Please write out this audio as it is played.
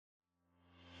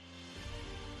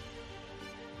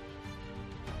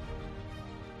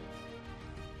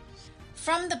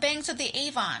From the banks of the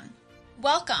Avon,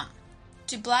 welcome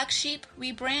to Black Sheep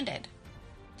Rebranded,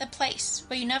 the place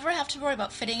where you never have to worry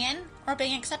about fitting in or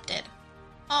being accepted.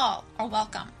 All are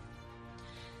welcome.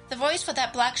 The voice for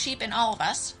that black sheep in all of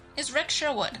us is Rick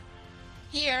Sherwood.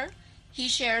 Here, he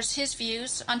shares his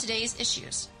views on today's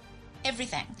issues.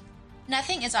 Everything.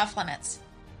 Nothing is off limits.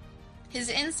 His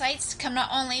insights come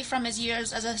not only from his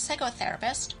years as a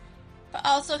psychotherapist, but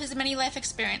also his many life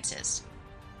experiences.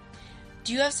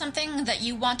 Do you have something that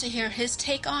you want to hear his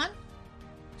take on?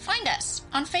 Find us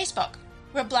on Facebook.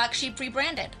 We're Black Sheep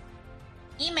Rebranded.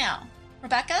 Email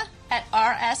Rebecca at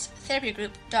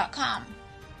rstherapygroup.com,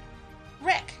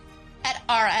 Rick at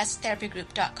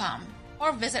rstherapygroup.com,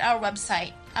 or visit our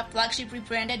website at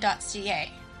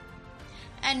blacksheeprebranded.ca.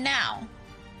 And now,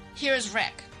 here's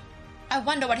Rick. I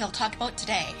wonder what he'll talk about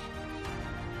today.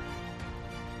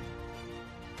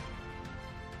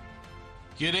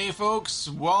 G'day, folks.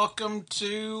 Welcome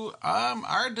to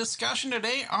our discussion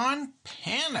today on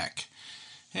panic.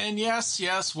 And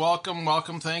yes, welcome.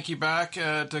 Thank you back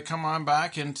to come on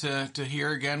back and to hear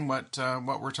again what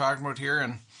we're talking about here.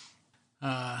 And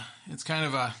it's kind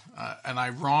of an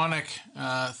ironic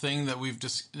thing that we've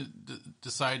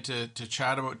decided to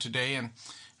chat about today, and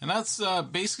that's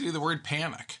basically the word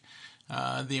panic,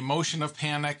 the emotion of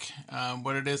panic,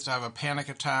 what it is to have a panic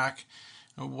attack,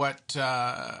 what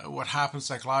happens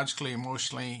psychologically,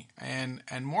 emotionally, and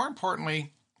more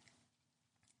importantly,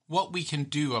 what we can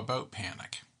do about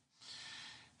panic.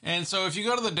 And so if you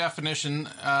go to the definition,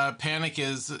 panic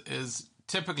is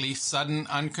typically sudden,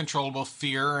 uncontrollable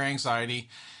fear or anxiety,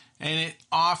 and it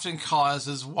often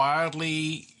causes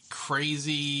wildly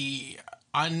crazy,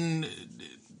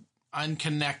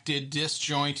 unconnected,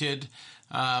 disjointed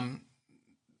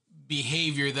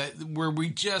behavior where we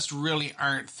just really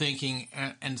aren't thinking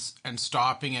and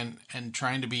stopping and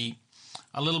trying to be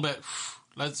a little bit,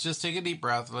 let's just take a deep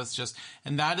breath,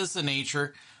 and that is the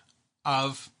nature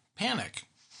of panic.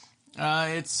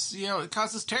 It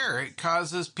causes terror. It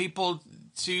causes people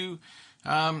to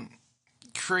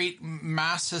create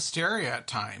mass hysteria at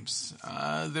times.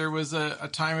 There was a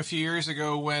time a few years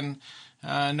ago when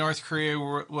North Korea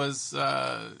was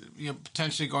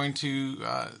potentially going to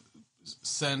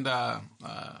send a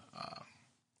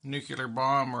nuclear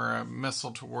bomb or a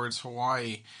missile towards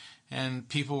Hawaii, and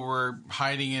people were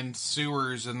hiding in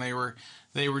sewers, and they were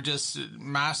just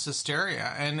mass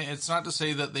hysteria. And it's not to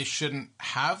say that they shouldn't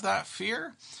have that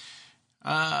fear,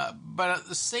 but at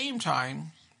the same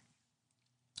time,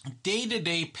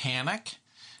 day-to-day panic,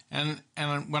 and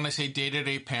when I say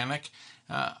day-to-day panic,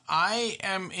 I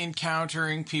am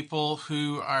encountering people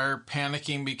who are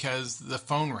panicking because the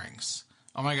phone rings.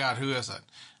 Oh my God, who is it?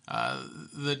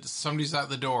 Somebody's at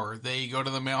the door. They go to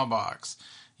the mailbox.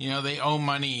 They owe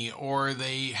money, or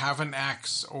they have an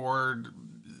ex, or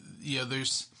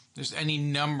there's any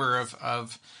number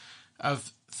of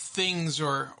things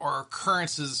or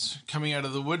occurrences coming out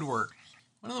of the woodwork.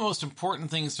 One of the most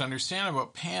important things to understand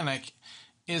about panic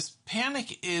is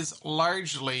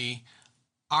largely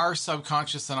our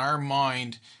subconscious and our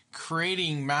mind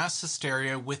creating mass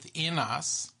hysteria within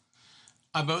us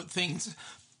about things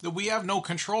that we have no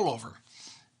control over.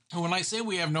 And when I say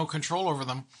we have no control over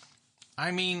them,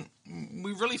 I mean,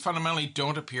 we really fundamentally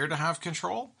don't appear to have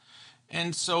control.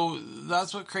 And so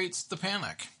that's what creates the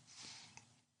panic.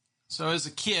 So as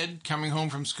a kid coming home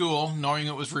from school, knowing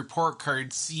it was report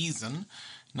card season,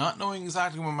 not knowing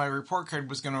exactly when my report card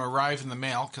was going to arrive in the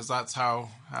mail, because that's how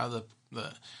the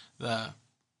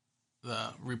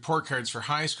report cards for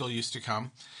high school used to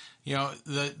come.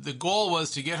 The goal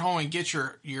was to get home and get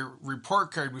your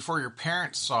report card before your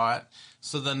parents saw it.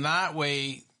 So then that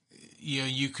way,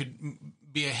 you could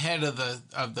be ahead of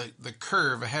the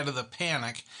curve, ahead of the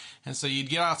panic. And so you'd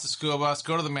get off the school bus,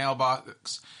 go to the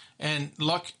mailbox, and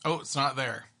look, oh, it's not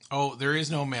there. Oh, there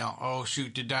is no mail. Oh,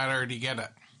 shoot, did Dad already get it?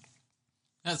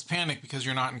 That's panic because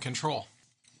you're not in control.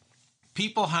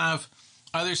 People have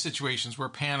other situations where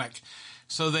panic,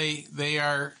 so they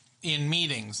are in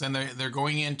meetings and they're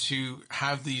going in to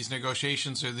have these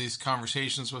negotiations or these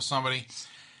conversations with somebody,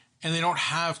 and they don't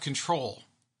have control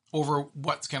over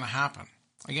what's going to happen.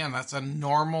 Again, that's a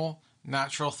normal,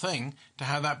 natural thing to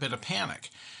have that bit of panic.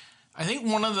 I think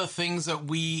one of the things that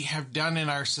we have done in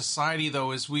our society,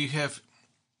 though, is we have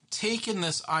taken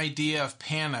this idea of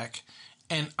panic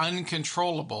and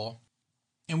uncontrollable,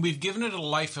 and we've given it a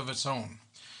life of its own.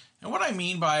 And what I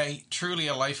mean by truly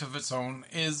a life of its own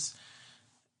is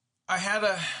I had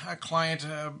a client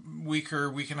a week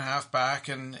and a half back,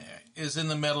 and is in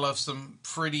the middle of some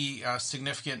pretty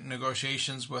significant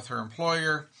negotiations with her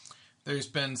employer. There's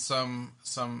been some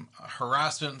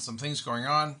harassment, some things going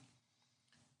on.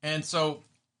 And so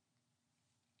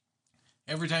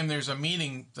Every time there's a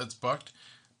meeting that's booked,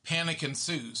 panic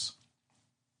ensues.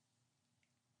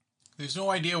 There's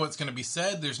no idea what's going to be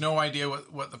said. There's no idea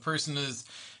what the person is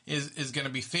going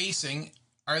to be facing.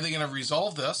 Are they going to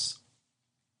resolve this?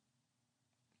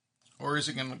 Or is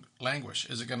it going to languish?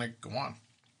 Is it going to go on?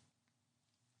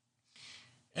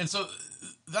 And so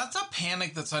that's a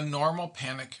panic that's a normal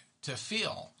panic to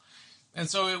feel. And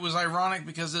so it was ironic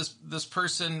because this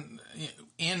person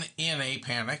in a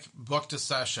panic booked a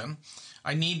session.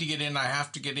 I need to get in. I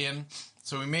have to get in.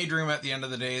 So we made room at the end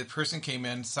of the day. The person came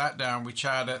in, sat down, we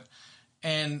chatted.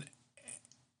 And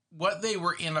what they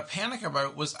were in a panic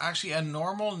about was actually a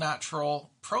normal,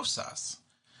 natural process.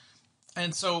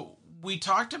 And so we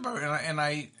talked about it, and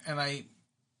I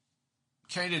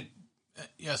kind of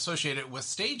associate it with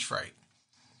stage fright.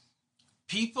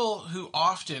 People who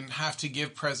often have to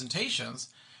give presentations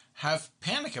have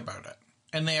panic about it.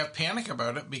 And they have panic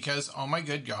about it because, oh my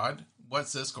good God,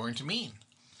 what's this going to mean?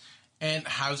 And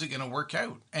how's it going to work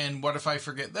out? And what if I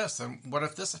forget this? And what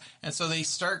if this? And so they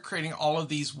start creating all of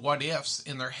these what ifs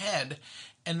in their head.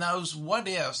 And those what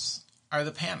ifs are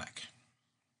the panic.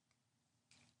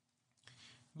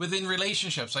 Within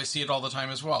relationships, I see it all the time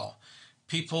as well.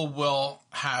 People will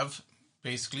have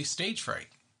basically stage fright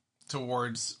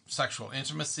towards sexual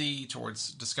intimacy,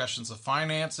 towards discussions of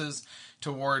finances,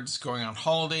 towards going on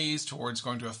holidays, towards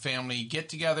going to a family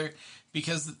get-together,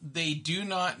 because they do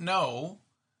not know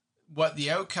what the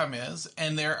outcome is,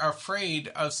 and they're afraid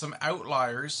of some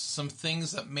outliers, some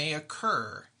things that may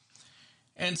occur.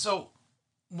 And so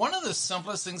one of the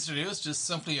simplest things to do is just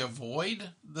simply avoid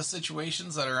the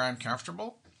situations that are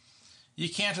uncomfortable. You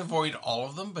can't avoid all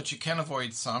of them, but you can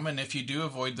avoid some. And if you do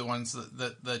avoid the ones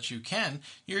that you can,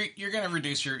 you're going to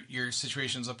reduce your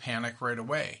situations of panic right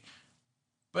away.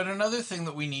 But another thing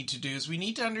that we need to do is we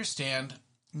need to understand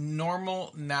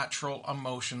normal, natural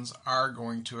emotions are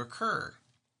going to occur.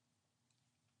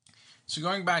 So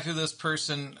going back to this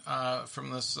person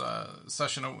from this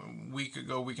session a week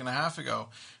and a half ago,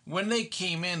 when they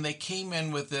came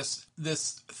in with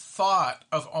this thought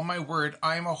of, oh my word,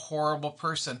 I'm a horrible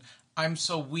person. I'm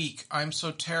so weak. I'm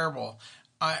so terrible.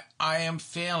 I am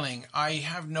failing. I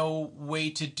have no way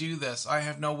to do this. I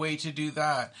have no way to do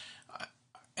that.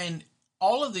 And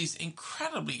all of these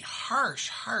incredibly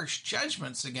harsh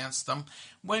judgments against them,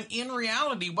 when in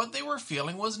reality, what they were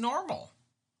feeling was normal.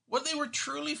 What they were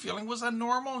truly feeling was a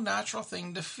normal, natural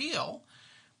thing to feel,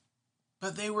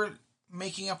 but they were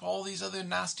making up all these other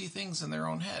nasty things in their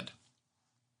own head.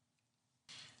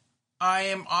 I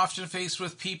am often faced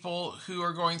with people who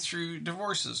are going through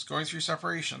divorces, going through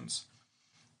separations,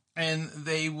 and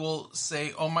they will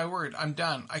say, oh my word, I'm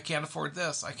done. I can't afford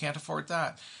this. I can't afford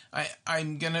that.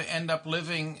 I'm going to end up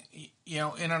living,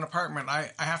 in an apartment.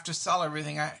 I have to sell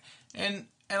everything. And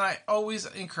I always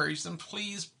encourage them,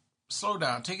 please slow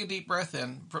down. Take a deep breath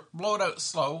in, blow it out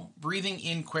slow. Breathing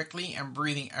in quickly and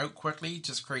breathing out quickly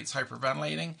just creates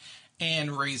hyperventilating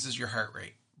and raises your heart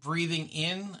rate. Breathing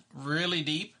in really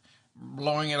deep,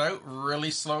 blowing it out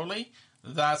really slowly,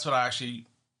 that's what actually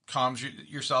calms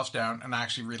yourself down and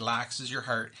actually relaxes your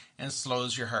heart and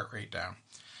slows your heart rate down.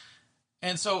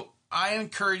 And so I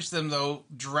encourage them, though,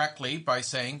 directly by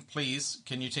saying, please,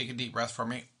 can you take a deep breath for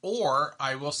me? Or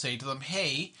I will say to them,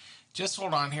 hey, just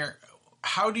hold on here.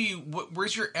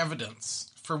 Where's your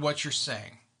evidence for what you're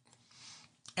saying?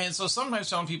 And so sometimes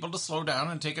telling people to slow down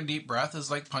and take a deep breath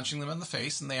is like punching them in the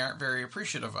face, and they aren't very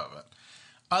appreciative of it.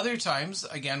 Other times,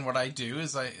 again, what I do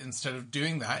is instead of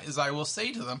doing that, is I will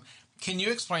say to them, can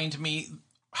you explain to me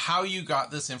how you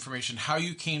got this information, how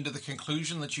you came to the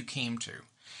conclusion that you came to?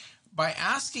 By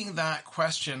asking that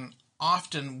question,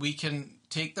 often we can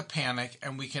take the panic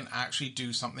and we can actually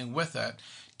do something with it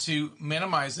to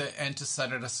minimize it and to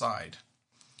set it aside.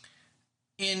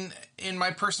 In my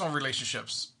personal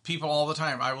relationships, people all the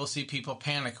time, I will see people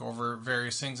panic over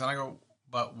various things, and I go,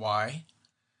 but why?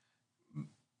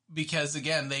 Because,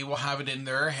 again, they will have it in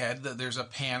their head that there's a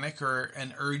panic or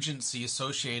an urgency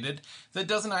associated that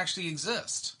doesn't actually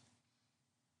exist.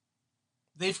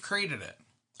 They've created it.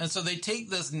 And so they take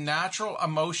this natural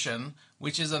emotion,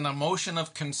 which is an emotion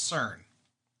of concern,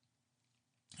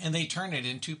 and they turn it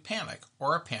into panic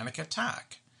or a panic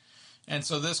attack. And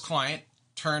so this client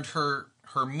turned her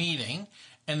meeting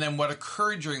and then what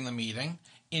occurred during the meeting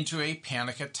into a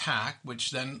panic attack,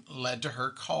 which then led to her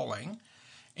calling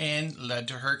and led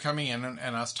to her coming in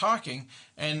and us talking.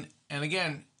 And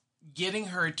again, getting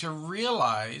her to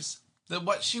realize that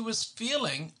what she was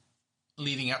feeling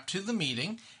leading up to the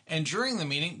meeting and during the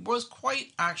meeting was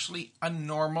quite actually a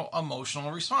normal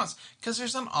emotional response, because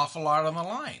there's an awful lot on the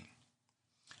line.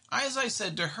 As I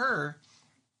said to her,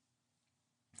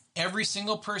 every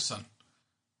single person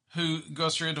who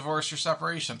goes through a divorce or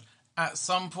separation at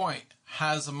some point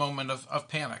has a moment of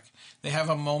panic. They have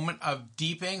a moment of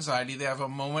deep anxiety. They have a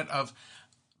moment of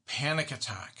panic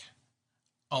attack.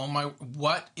 Oh my,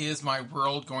 what is my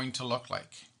world going to look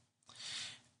like?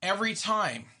 Every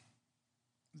time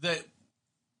that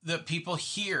people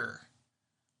hear,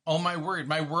 oh my word,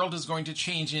 my world is going to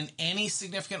change in any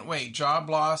significant way, job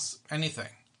loss,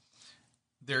 anything,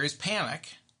 there is panic.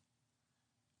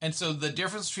 And so the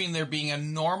difference between there being a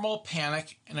normal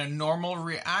panic and a normal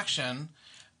reaction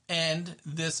and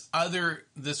this other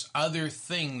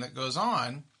thing that goes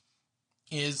on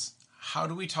is, how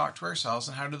do we talk to ourselves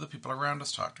and how do the people around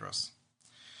us talk to us?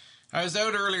 I was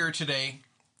out earlier today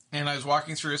and I was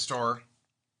walking through a store,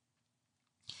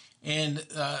 and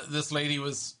this lady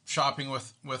was shopping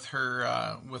with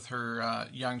her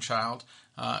young child,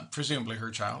 presumably her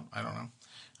child, I don't know.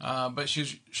 But she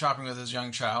was shopping with this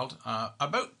young child,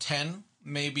 about 10,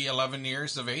 maybe 11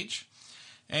 years of age.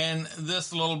 And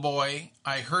this little boy,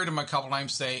 I heard him a couple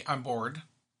times say, "I'm bored."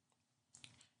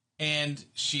 And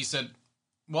she said,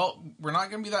 "Well, we're not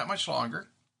going to be that much longer."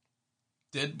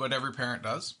 Did what every parent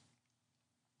does.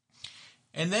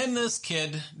 And then this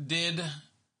kid did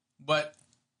what,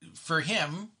 for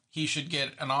him, he should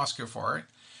get an Oscar for it.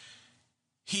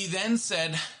 He then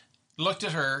said, looked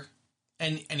at her,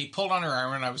 and he pulled on her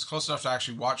arm, and I was close enough to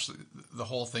actually watch the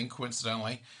whole thing,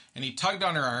 coincidentally. And he tugged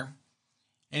on her arm,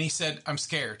 and he said, "I'm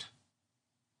scared."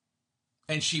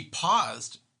 And she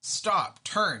paused, stopped,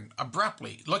 turned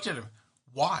abruptly, looked at him.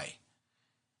 Why?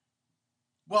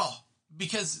 Well,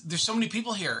 because there's so many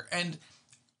people here. And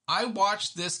I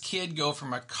watched this kid go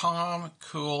from a calm,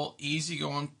 cool,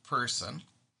 easygoing person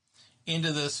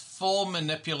into this full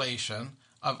manipulation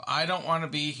of, I don't want to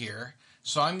be here,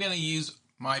 so I'm going to use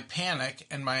my panic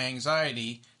and my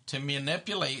anxiety to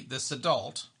manipulate this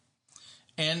adult.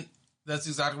 And that's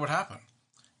exactly what happened.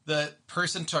 The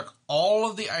person took all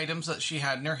of the items that she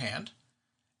had in her hand,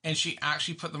 and she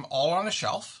actually put them all on a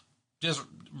shelf, just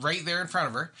right there in front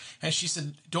of her. And she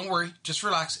said, "Don't worry, just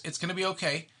relax. It's going to be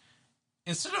okay."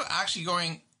 Instead of actually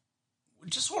going,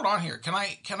 "Just hold on here. Can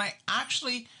I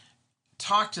actually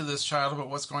talk to this child about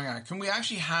what's going on? Can we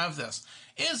actually have this?"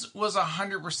 It was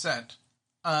 100%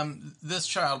 this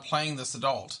child playing this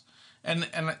adult. And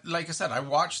like I said, I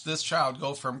watched this child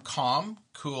go from calm,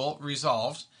 cool,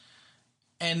 resolved,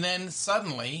 and then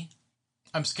suddenly,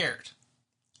 "I'm scared."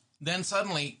 Then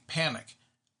suddenly, panic.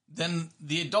 Then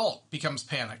the adult becomes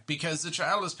panicked because the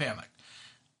child is panicked.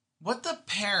 What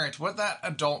that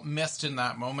adult missed in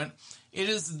that moment, it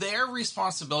is their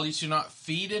responsibility to not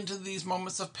feed into these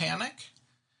moments of panic.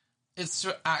 It's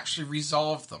to actually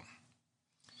resolve them.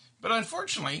 But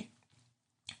unfortunately,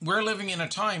 we're living in a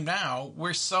time now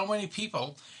where so many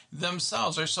people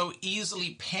themselves are so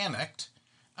easily panicked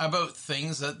about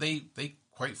things that they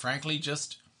quite frankly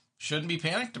just shouldn't be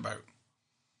panicked about.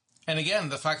 And again,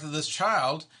 the fact that this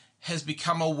child has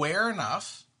become aware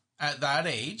enough at that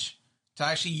age to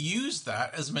actually use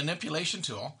that as a manipulation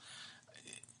tool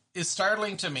is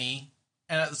startling to me,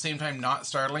 and at the same time not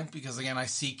startling, because again, I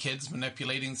see kids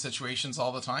manipulating situations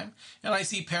all the time, and I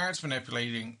see parents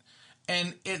manipulating,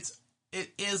 and it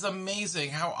is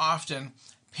amazing how often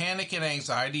panic and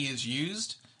anxiety is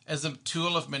used as a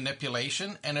tool of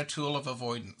manipulation and a tool of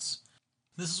avoidance.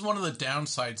 This is one of the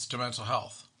downsides to mental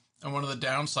health, and one of the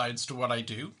downsides to what I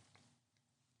do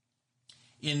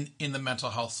in the mental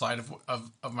health side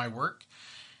of my work.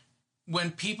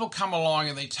 When people come along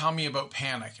and they tell me about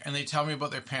panic, and they tell me about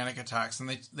their panic attacks, and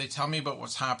they tell me about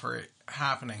what's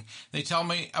happening, they tell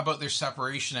me about their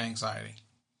separation anxiety.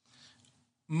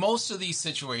 Most of these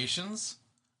situations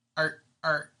are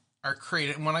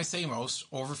created, and when I say most,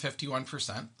 over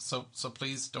 51%. So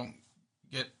please don't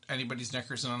get anybody's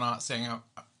knickers in a knot saying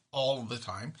all of the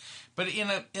time, but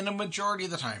in a majority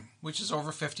of the time, which is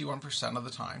over 51% of the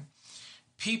time,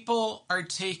 people are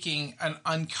taking an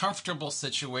uncomfortable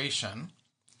situation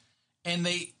and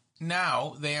they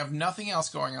have nothing else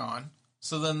going on.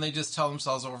 So then they just tell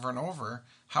themselves over and over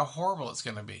how horrible it's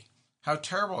going to be, how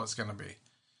terrible it's going to be,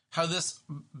 how this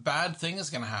bad thing is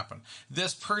going to happen.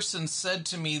 This person said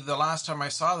to me the last time I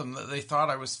saw them that they thought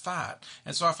I was fat.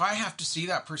 And so if I have to see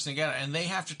that person again and they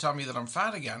have to tell me that I'm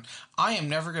fat again, I am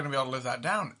never going to be able to live that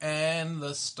down. And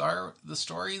the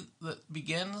story that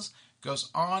begins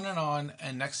goes on,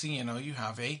 and next thing you know, you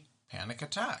have a panic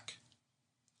attack.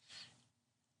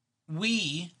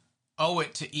 We owe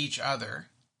it to each other.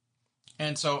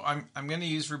 And so I'm going to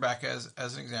use Rebecca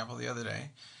as an example the other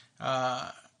day.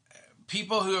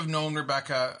 People who have known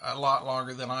Rebecca a lot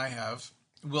longer than I have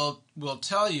will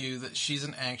tell you that she's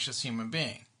an anxious human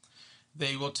being.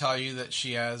 They will tell you that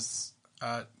she has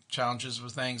challenges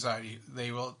with anxiety.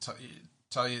 They will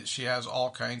tell you that she has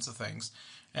all kinds of things.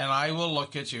 And I will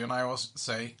look at you and I will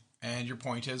say, and your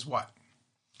point is what?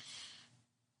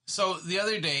 So the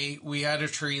other day we had a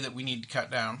tree that we need to cut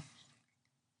down.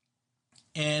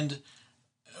 And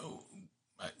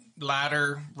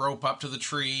ladder, rope up to the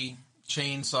tree,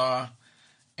 chainsaw.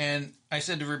 And I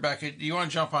said to Rebecca, do you want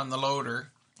to jump on the loader?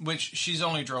 Which she's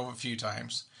only drove a few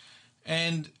times.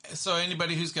 And so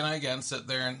anybody who's going to, again, sit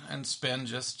there and spin,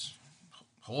 just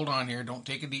hold on here. Don't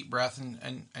take a deep breath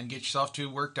and get yourself too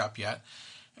worked up yet.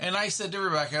 And I said to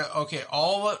Rebecca, okay,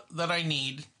 all that I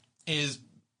need is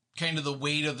kind of the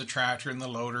weight of the tractor and the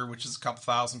loader, which is a couple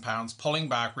thousand pounds, pulling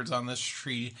backwards on this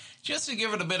tree, just to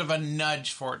give it a bit of a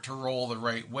nudge for it to roll the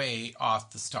right way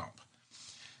off the stump.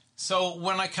 So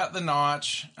when I cut the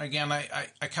notch, again, I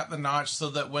cut the notch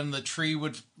so that when the tree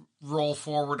would roll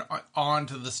forward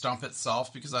onto the stump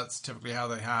itself, because that's typically how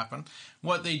they happen,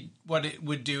 what it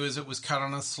would do is it was cut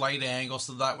on a slight angle,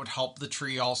 so that would help the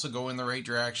tree also go in the right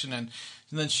direction. And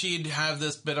then she'd have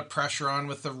this bit of pressure on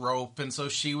with the rope, and so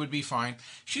she would be fine.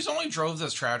 She's only drove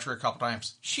this tractor a couple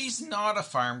times. She's not a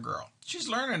farm girl. She's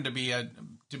learning to be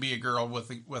a girl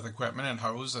with equipment and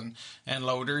hose and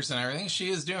loaders and everything. She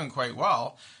is doing quite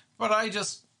well. But I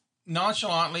just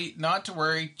nonchalantly, not to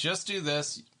worry, just do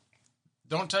this.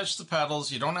 Don't touch the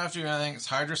pedals. You don't have to do anything. It's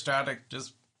hydrostatic.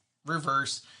 Just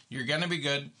reverse. You're going to be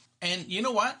good. And you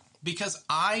know what? Because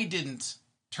I didn't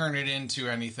turn it into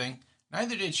anything,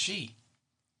 neither did she.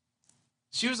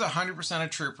 She was 100% a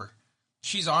trooper.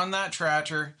 She's on that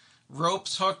tractor,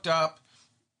 ropes hooked up,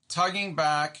 tugging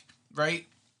back, right?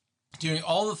 Doing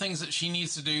all the things that she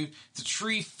needs to do. The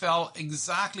tree fell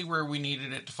exactly where we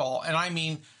needed it to fall. And I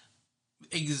mean,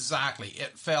 exactly.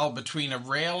 It fell between a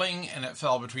railing and it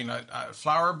fell between a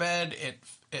flower bed.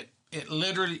 It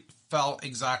literally fell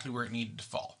exactly where it needed to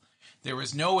fall. There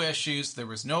was no issues. There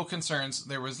was no concerns.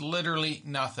 There was literally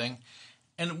nothing.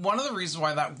 And one of the reasons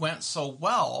why that went so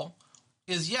well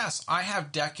is, yes, I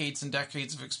have decades and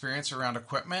decades of experience around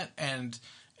equipment and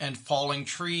falling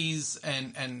trees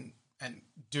and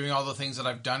doing all the things that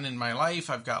I've done in my life.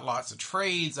 I've got lots of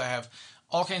trades. I have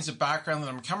all kinds of background that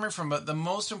I'm coming from. But the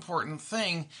most important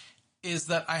thing is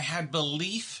that I had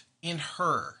belief in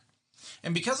her.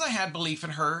 And because I had belief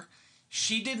in her,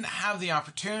 she didn't have the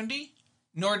opportunity,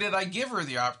 nor did I give her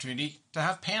the opportunity to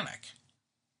have panic.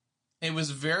 It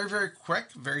was very, very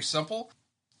quick, very simple.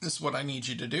 This is what I need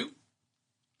you to do.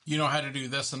 You know how to do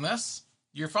this and this.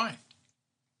 You're fine.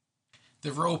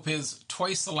 The rope is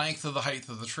twice the length of the height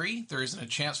of the tree. There isn't a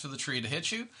chance for the tree to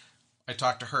hit you. I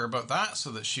talked to her about that so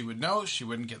that she would know. She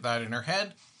wouldn't get that in her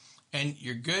head. And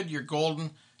you're good. You're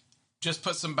golden. Just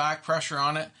put some back pressure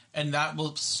on it, and that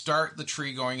will start the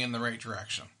tree going in the right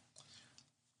direction.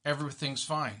 Everything's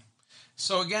fine.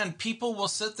 So again, people will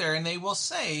sit there and they will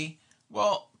say,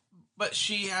 well, but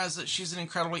she's an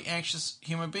incredibly anxious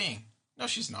human being. No,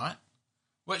 she's not.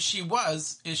 What she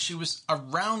was is she was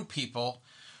around people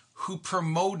who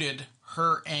promoted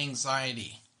her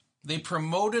anxiety. They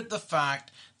promoted the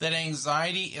fact that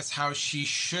anxiety is how she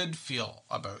should feel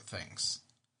about things.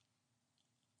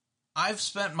 I've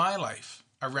spent my life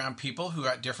around people who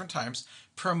at different times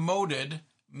promoted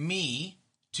me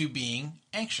to being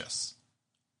anxious,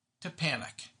 to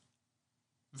panic.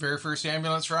 Very first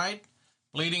ambulance ride,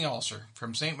 bleeding ulcer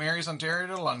from St. Mary's, Ontario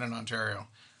to London, Ontario.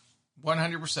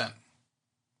 100%.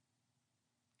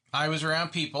 I was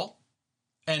around people,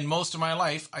 and most of my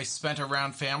life I spent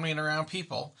around family and around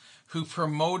people who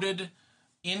promoted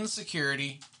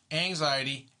insecurity,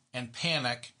 anxiety, and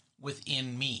panic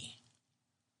within me.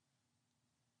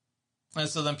 And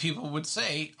so then people would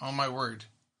say, oh my word,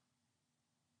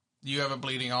 you have a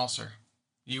bleeding ulcer.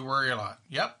 You worry a lot.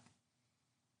 Yep.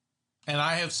 And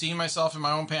I have seen myself in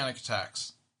my own panic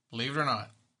attacks, believe it or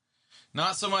not.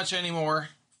 Not so much anymore.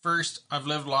 First, I've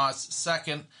lived lots.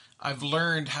 Second, I've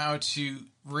learned how to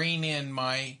rein in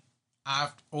my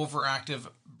overactive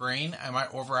brain and my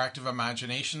overactive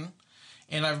imagination.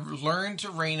 And I've learned to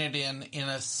rein it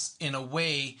in a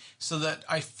way so that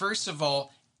I, first of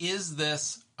all, is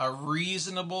this a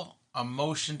reasonable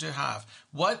emotion to have?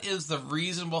 What is the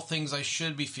reasonable things I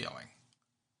should be feeling?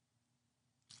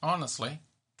 Honestly,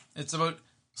 it's about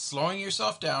slowing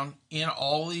yourself down in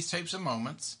all these types of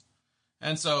moments.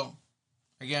 And so,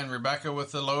 again, Rebecca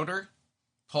with the loader,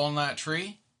 pulling that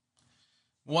tree.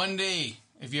 One day,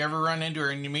 if you ever run into her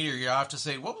and you meet her, you have to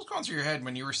say, what was going through your head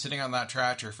when you were sitting on that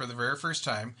tractor for the very first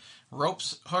time,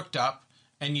 ropes hooked up,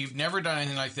 and you've never done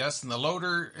anything like this, and the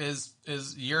loader is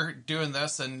you're doing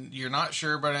this, and you're not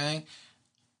sure about anything.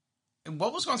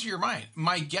 What was going through your mind?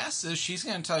 My guess is she's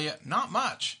going to tell you, not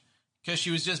much, because she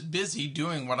was just busy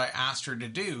doing what I asked her to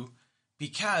do,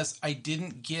 because I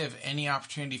didn't give any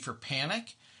opportunity for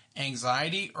panic,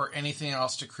 anxiety, or anything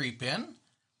else to creep in.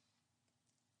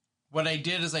 What I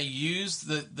did is I used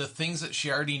the things that she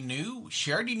already knew.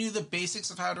 She already knew the basics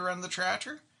of how to run the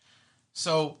tractor.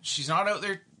 So she's not out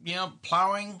there,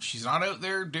 plowing. She's not out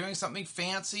there doing something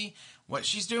fancy. What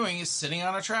she's doing is sitting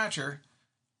on a tractor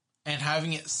and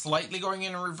having it slightly going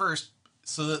in reverse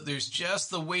so that there's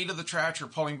just the weight of the tractor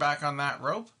pulling back on that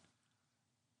rope.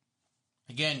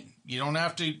 Again, you don't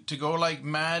have to go like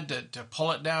mad to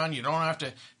pull it down. You don't have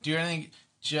to do anything.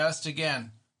 Just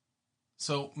again.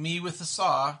 So me with the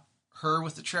saw, her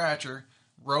with the tractor,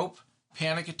 rope,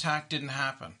 panic attack didn't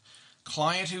happen.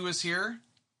 Client who was here,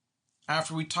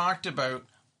 after we talked about,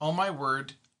 oh my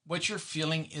word, what you're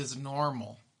feeling is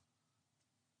normal.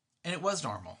 And it was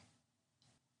normal.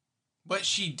 What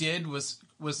she did was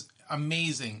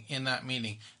amazing in that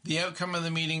meeting. The outcome of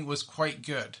the meeting was quite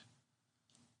good.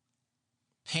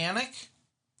 Panic,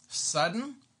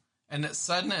 sudden, and it's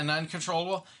sudden and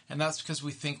uncontrollable, and that's because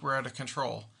we think we're out of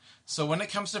control. So when it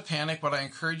comes to panic, what I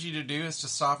encourage you to do is to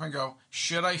stop and go,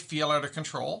 should I feel out of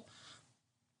control?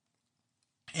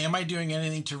 Am I doing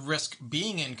anything to risk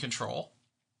being in control?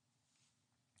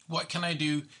 What can I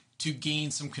do to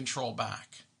gain some control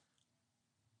back?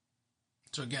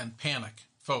 So again, panic,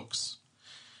 folks.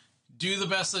 Do the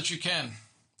best that you can.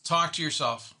 Talk to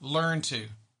yourself. Learn to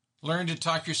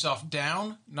talk yourself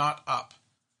down, not up.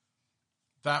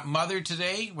 That mother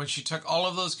today, when she took all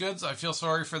of those goods, I feel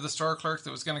sorry for the store clerk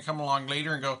that was going to come along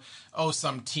later and go, oh,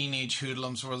 some teenage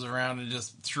hoodlums was around and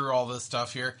just threw all this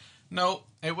stuff here. No,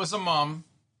 it was a mom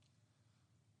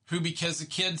who, because the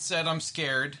kid said, I'm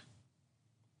scared,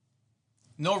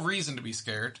 no reason to be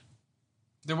scared.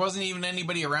 There wasn't even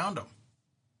anybody around him.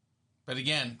 But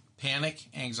again, panic,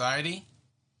 anxiety.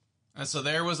 And so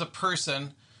there was a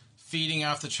person feeding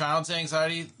off the child's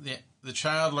anxiety, the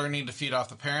child learning to feed off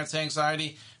the parent's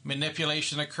anxiety,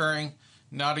 manipulation occurring,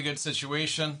 not a good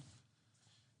situation.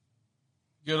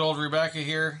 Good old Rebecca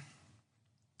here,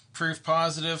 proof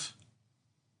positive.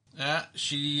 Yeah,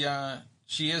 she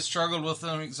has struggled with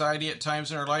anxiety at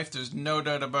times in her life. There's no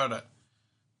doubt about it.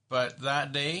 But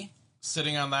that day,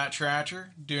 sitting on that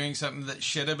tractor, doing something that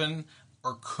should have been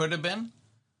or could have been,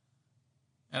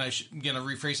 and I'm going to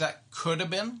rephrase that, could have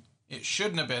been. It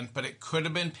shouldn't have been, but it could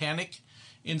have been panic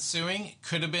ensuing,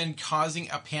 could have been causing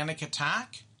a panic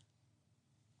attack.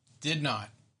 Did not.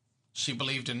 She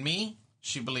believed in me.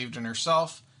 She believed in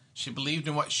herself. She believed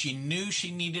in what she knew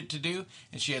she needed to do,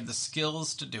 and she had the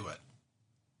skills to do it.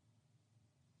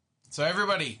 So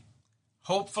everybody,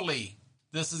 hopefully,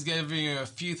 this is giving you a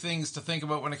few things to think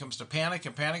about when it comes to panic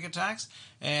and panic attacks.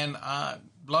 And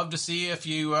love to see if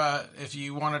you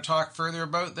want to talk further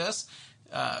about this.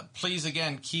 Please,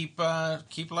 again, keep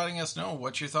letting us know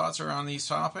what your thoughts are on these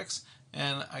topics.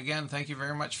 And again, thank you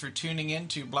very much for tuning in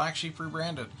to Black Sheep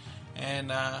Rebranded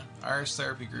and Iris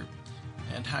Therapy Group.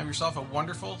 And have yourself a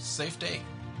wonderful, safe day.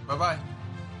 Bye-bye.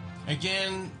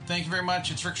 Again, thank you very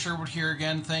much. It's Rick Sherwood here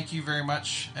again. Thank you very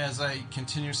much. As I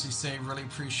continuously say, really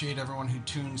appreciate everyone who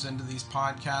tunes into these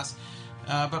podcasts.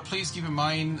 But please keep in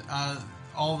mind,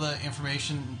 all the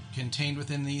information contained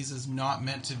within these is not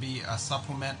meant to be a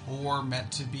supplement or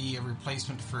meant to be a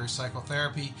replacement for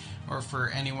psychotherapy or for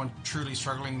anyone truly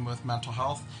struggling with mental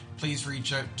health. Please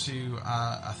reach out to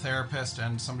a therapist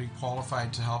and somebody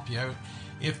qualified to help you out.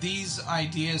 If these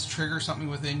ideas trigger something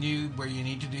within you where you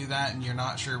need to do that and you're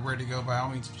not sure where to go, by all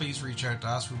means, please reach out to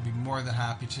us. We'd be more than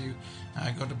happy to.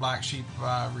 Go to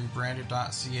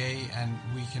blacksheeprebranded.ca and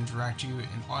we can direct you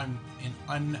in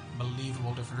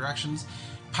unbelievable different directions.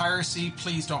 Piracy,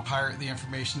 please don't pirate the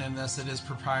information in this. It is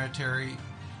proprietary.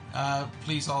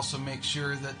 Please also make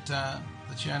sure that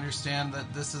you understand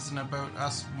that this isn't about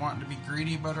us wanting to be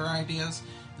greedy about our ideas.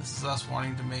 This is us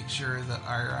wanting to make sure that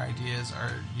our ideas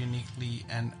are uniquely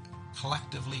and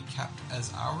collectively kept as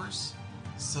ours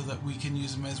so that we can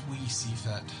use them as we see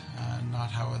fit, not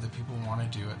how other people want to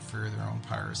do it for their own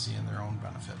piracy and their own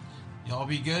benefit. Y'all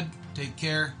be good. Take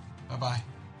care. Bye-bye.